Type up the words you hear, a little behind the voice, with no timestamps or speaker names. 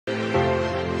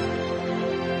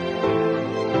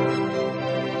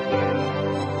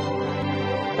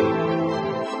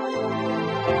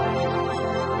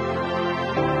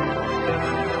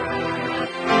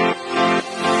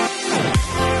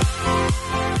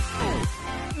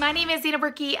My name is Zena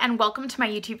Bricky and welcome to my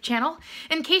YouTube channel.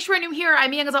 In case you are new here,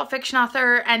 I'm a young adult fiction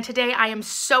author and today I am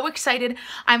so excited.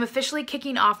 I'm officially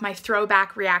kicking off my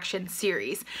throwback reaction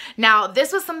series. Now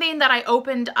this was something that I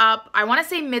opened up, I want to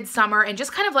say midsummer, and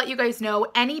just kind of let you guys know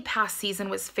any past season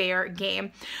was fair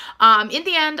game. In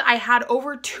the end, I had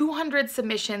over 200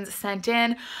 submissions sent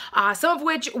in, some of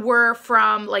which were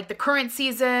from like the current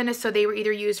season, so they were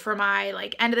either used for my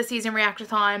like end of the season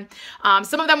reactathon.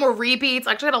 Some of them were repeats.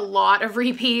 I actually had a lot of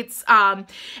repeats, and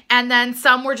then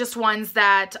some were just ones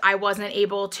that I wasn't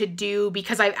able to do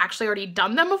because I've actually already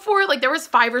done them before. Like there was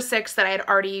 5 or 6 that I had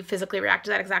already physically reacted to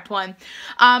that exact one,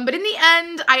 but in the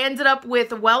end I ended up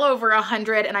with well over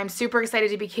 100, and I'm super excited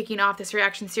to be kicking off this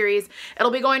reaction series.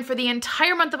 It'll be going for the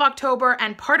entire month of October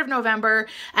and part of November,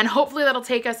 and hopefully that'll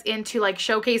take us into like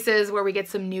showcases where we get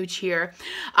some new cheer.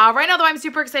 Right now though, I'm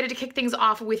super excited to kick things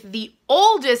off with the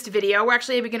oldest video. We're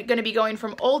actually going to be going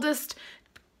from oldest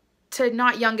to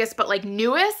not youngest, but like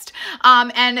newest.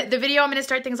 And the video I'm going to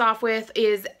start things off with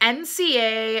is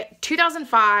NCA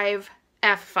 2005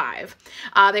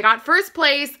 F5. They got first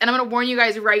place, and I'm going to warn you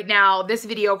guys right now, this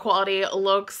video quality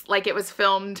looks like it was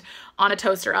filmed on a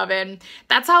toaster oven.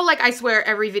 That's how like I swear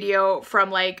every video from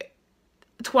like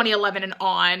 2011 and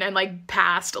on and like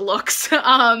past looks, but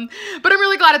I'm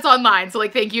really glad it's online, so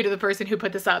like thank you to the person who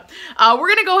put this up. We're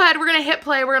gonna go ahead, we're gonna hit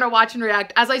play, we're gonna watch and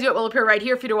react. As I do, it will appear right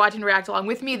here for you to watch and react along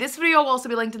with me. This video will also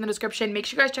be linked in the description. Make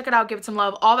sure you guys check it out, give it some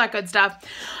love, all that good stuff.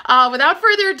 Without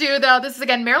further ado though, this is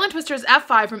again Maryland Twisters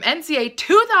F5 from NCA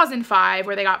 2005,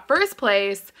 where they got first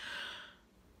place.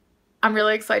 I'm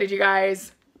really excited, you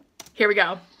guys. Here we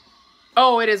go.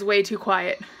 Oh, it is way too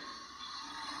quiet.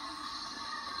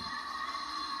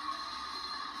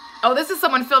 Oh, this is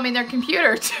someone filming their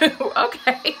computer too.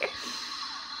 Okay.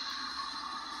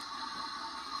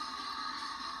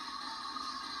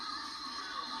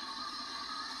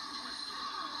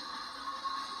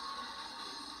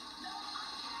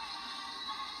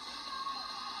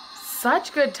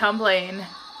 Such good tumbling.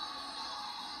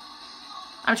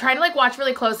 I'm trying to like watch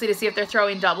really closely to see if they're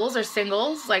throwing doubles or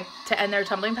singles, like to end their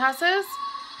tumbling passes.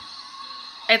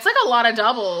 It's like a lot of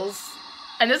doubles.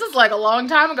 And this is like a long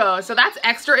time ago, so that's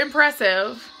extra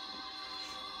impressive.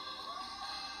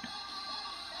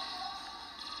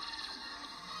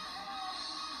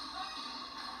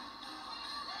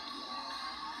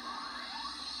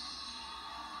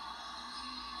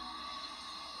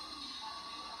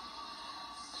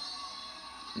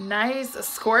 Nice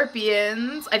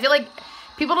scorpions. I feel like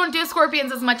people don't do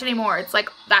scorpions as much anymore. It's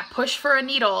like that push for a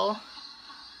needle.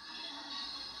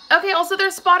 Okay, also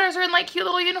their spotters are in like cute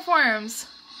little uniforms.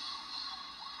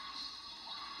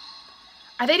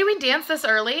 Are they doing dance this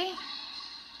early?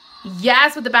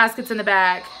 Yes, with the baskets in the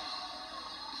back.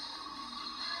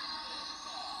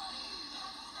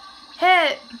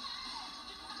 Hit.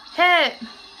 Hit.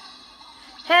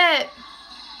 Hit.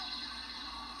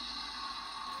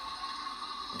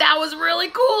 That was really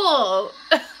cool.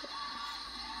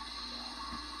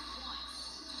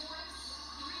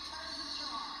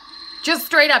 Just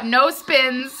straight up, no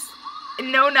spins,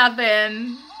 no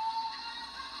nothing.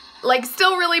 Like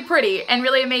still really pretty and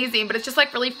really amazing, but it's just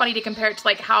like really funny to compare it to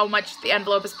like how much the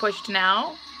envelope is pushed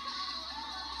now.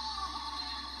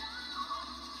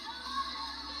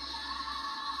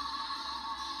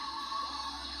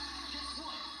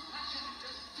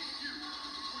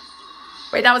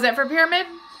 Wait, that was it for Pyramid?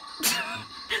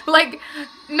 Like,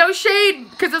 no shade,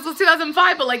 because this was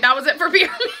 2005, but like that was it for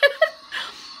Pyramid.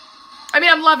 I mean,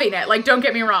 I'm loving it, like don't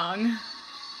get me wrong.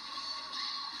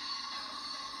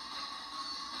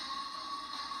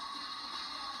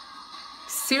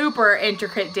 Super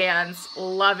intricate dance,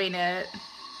 loving it.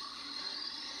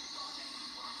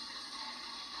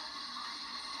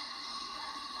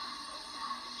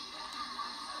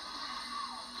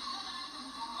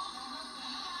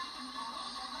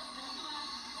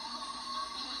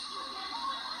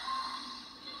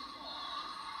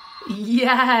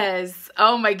 Yes,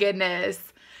 oh my goodness.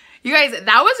 You guys,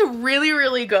 that was really,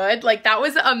 really good. Like, that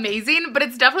was amazing, but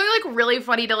it's definitely, like, really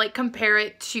funny to, like, compare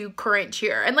it to current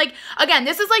cheer. And, like, again,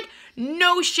 this is, like,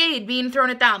 no shade being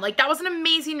thrown at them. Like, that was an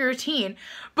amazing routine.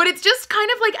 But it's just kind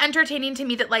of, like, entertaining to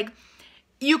me that, like,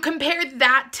 you compare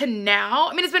that to now.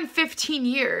 I mean, it's been 15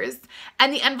 years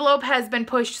and the envelope has been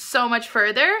pushed so much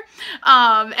further.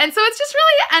 And so it's just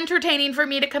really entertaining for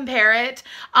me to compare it.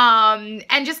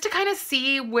 And just to kind of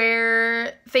see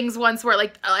where things once were.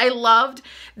 Like, I loved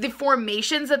the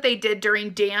formations that they did during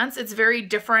dance. It's very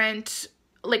different.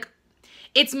 Like,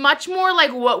 it's much more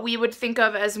like what we would think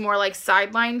of as more like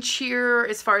sideline cheer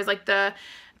as far as like the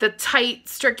tight,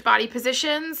 strict body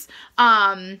positions.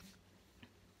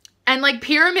 and like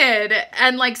pyramid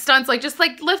and like stunts, like just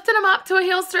like lifting them up to a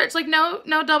heel stretch, like no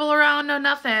double around, no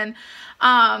nothing.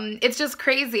 It's just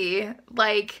crazy,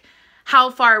 like how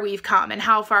far we've come and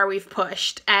how far we've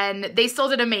pushed, and they still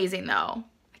did amazing though.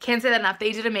 Can't say that enough.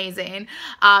 They did amazing.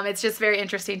 It's just very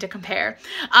interesting to compare.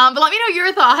 But let me know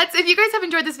your thoughts. If you guys have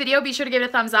enjoyed this video, be sure to give it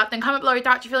a thumbs up. Then comment below your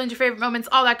thoughts, your feelings, your favorite moments,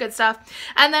 all that good stuff.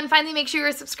 And then finally, make sure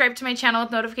you're subscribed to my channel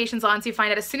with notifications on so you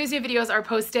find out as soon as new videos are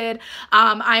posted.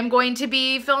 I'm going to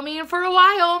be filming for a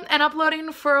while and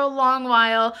uploading for a long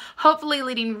while, hopefully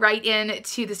leading right in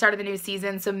to the start of the new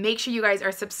season. So make sure you guys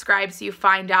are subscribed so you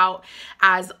find out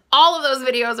as all of those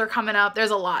videos are coming up.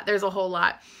 There's a lot. There's a whole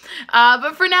lot.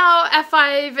 But for now,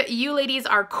 F5, you ladies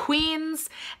are queens.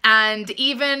 And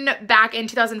even back in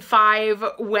 2005,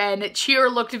 when cheer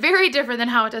looked very different than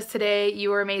how it does today,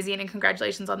 you were amazing, and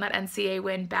congratulations on that NCAA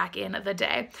win back in the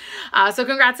day. So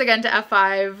congrats again to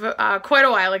F5 quite a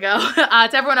while ago. To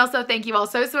everyone else, though, thank you all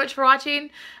so much for watching,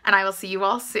 and I will see you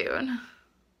all soon.